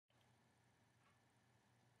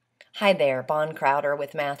Hi there, Bon Crowder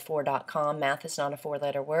with math4.com. Math is not a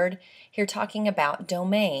four-letter word. Here talking about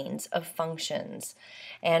domains of functions.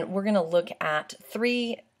 And we're going to look at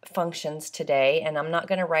three functions today, and I'm not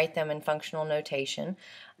going to write them in functional notation.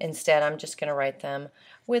 Instead, I'm just going to write them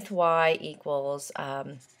with y equals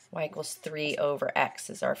 3 over x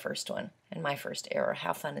is our first one, and my first error.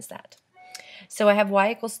 How fun is that? So I have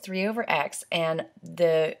y equals 3 over x, and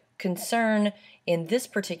the concern in this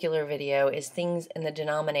particular video is things in the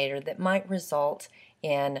denominator that might result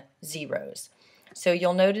in zeros. So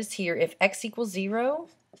you'll notice here if x equals 0,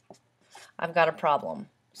 I've got a problem.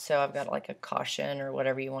 So I've got like a caution or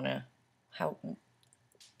whatever you want to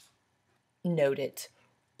note it.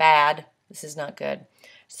 Bad, this is not good.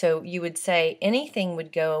 So you would say anything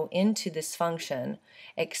would go into this function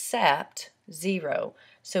except 0.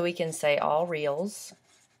 So we can say all reals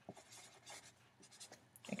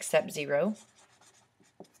except 0.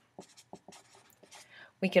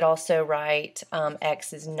 We could also write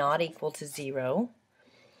x is not equal to 0.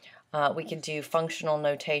 We could do functional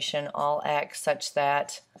notation all x such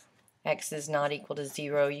that x is not equal to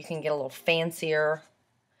 0. You can get a little fancier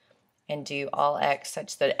and do all x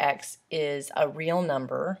such that x is a real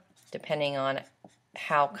number, depending on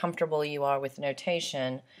how comfortable you are with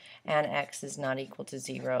notation, and x is not equal to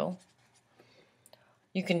 0.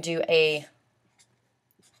 You can do a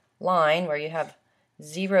line where you have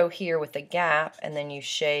 0 here with a gap, and then you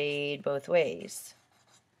shade both ways.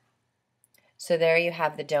 So there you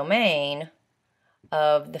have the domain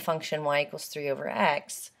of the function y equals 3 over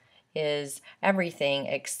x is everything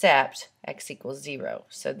except x equals 0.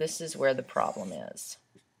 So this is where the problem is.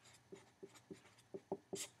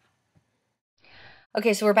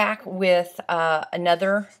 Okay, so we're back with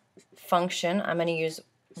another function. I'm going to use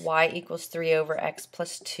y equals 3 over x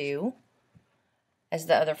plus 2 as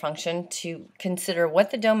the other function to consider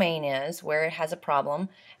what the domain is, where it has a problem,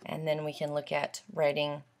 and then we can look at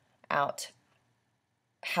writing out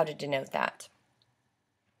how to denote that.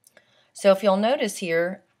 So if you'll notice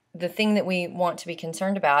here, the thing that we want to be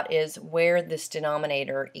concerned about is where this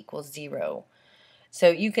denominator equals 0. So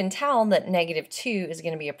you can tell that negative 2 is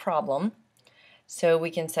going to be a problem. So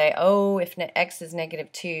we can say, oh, if x is negative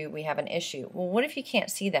 2, we have an issue. Well, what if you can't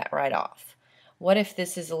see that right off? What if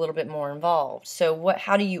this is a little bit more involved? So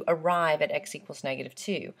how do you arrive at x equals negative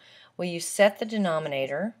 2? Well, you set the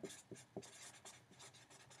denominator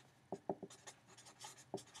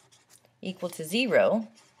equal to 0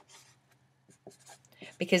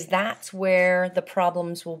 because that's where the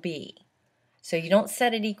problems will be. So you don't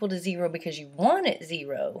set it equal to 0 because you want it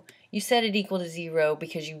 0. You set it equal to 0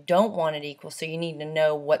 because you don't want it equal, so you need to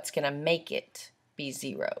know what's going to make it be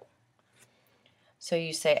 0. So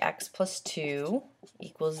you say x plus 2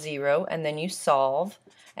 equals 0, and then you solve.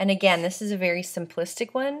 And again, this is a very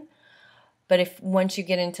simplistic one, but if once you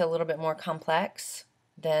get into a little bit more complex,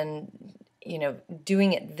 then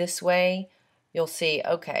doing it this way, you'll see,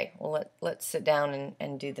 okay, well let's sit down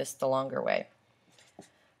and do this the longer way.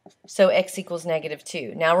 So x equals negative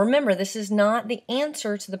 2. Now remember, this is not the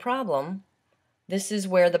answer to the problem. This is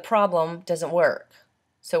where the problem doesn't work.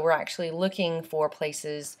 So we're actually looking for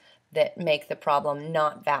places that make the problem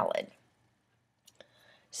not valid.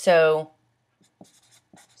 So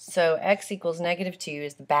x equals negative 2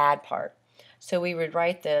 is the bad part. So we would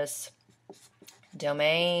write this: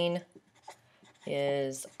 domain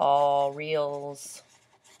is all reals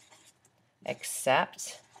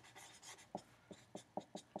except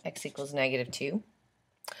x equals negative 2.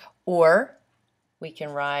 Or we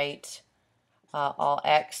can write all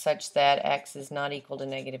x such that x is not equal to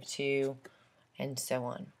negative 2, and so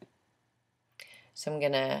on. So I'm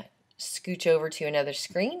going to scooch over to another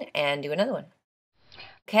screen and do another one.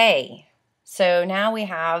 Okay, so now we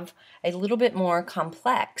have a little bit more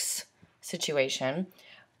complex situation.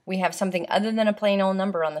 We have something other than a plain old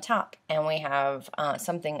number on the top, and we have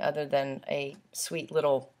something other than a sweet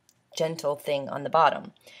little gentle thing on the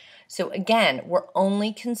bottom. So again, we're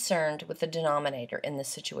only concerned with the denominator in this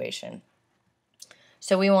situation.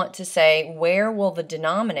 So we want to say, where will the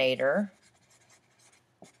denominator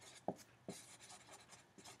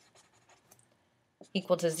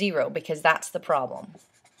equal to 0, because that's the problem.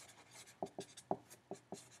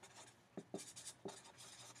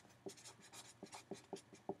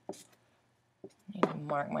 I need to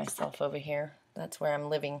mark myself over here. That's where I'm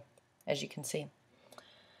living, as you can see.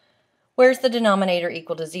 Where's the denominator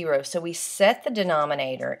equal to 0? So we set the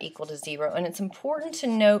denominator equal to 0, and it's important to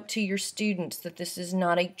note to your students that this is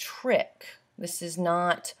not a trick. This is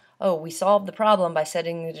not, oh, we solved the problem by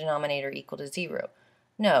setting the denominator equal to 0.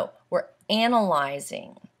 No, we're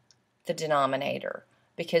analyzing the denominator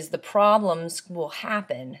because the problems will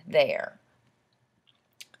happen there.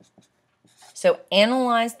 So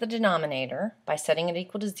analyze the denominator by setting it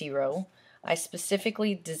equal to 0. I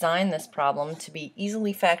specifically designed this problem to be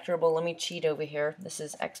easily factorable. Let me cheat over here. This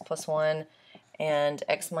is x plus 1 and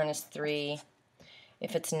x minus 3.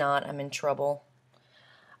 If it's not, I'm in trouble.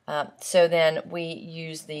 So then we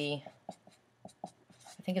use the,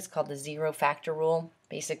 I think it's called the 0 factor rule.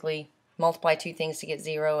 Basically, multiply two things to get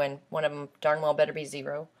 0, and one of them darn well better be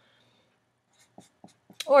 0.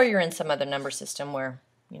 Or you're in some other number system where,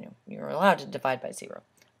 you know, you're allowed to divide by 0.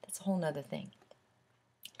 That's a whole nother thing.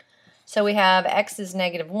 So we have x is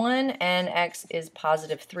 -1 and x is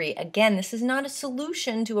 +3. Again, this is not a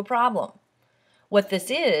solution to a problem. What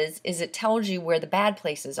this is it tells you where the bad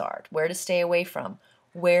places are, where to stay away from,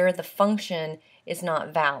 where the function is not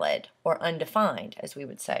valid or undefined, as we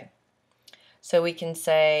would say. So we can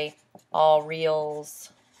say all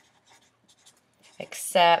reals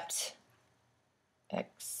except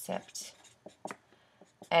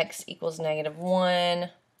x equals -1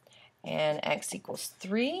 and x equals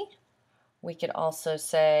 3. We could also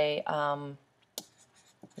say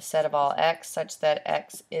the set of all x such that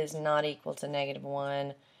x is not equal to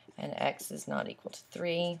 -1 and x is not equal to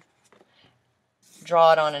 3.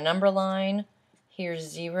 Draw it on a number line. Here's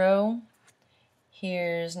 0.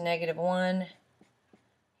 Here's -1.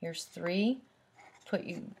 Here's 3. Put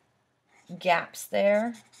you gaps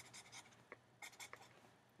there.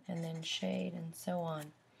 And then shade and so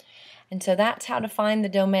on. And so that's how to find the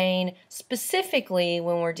domain specifically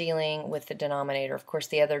when we're dealing with the denominator. Of course,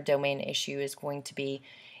 the other domain issue is going to be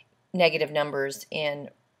negative numbers in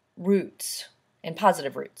roots, and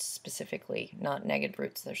positive roots specifically, not negative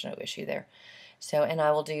roots. There's no issue there. So, and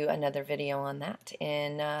I will do another video on that,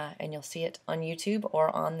 and you'll see it on YouTube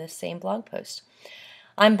or on this same blog post.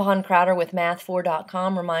 I'm Bon Crowder with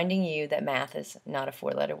Math4.com, reminding you that math is not a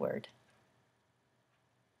four-letter word.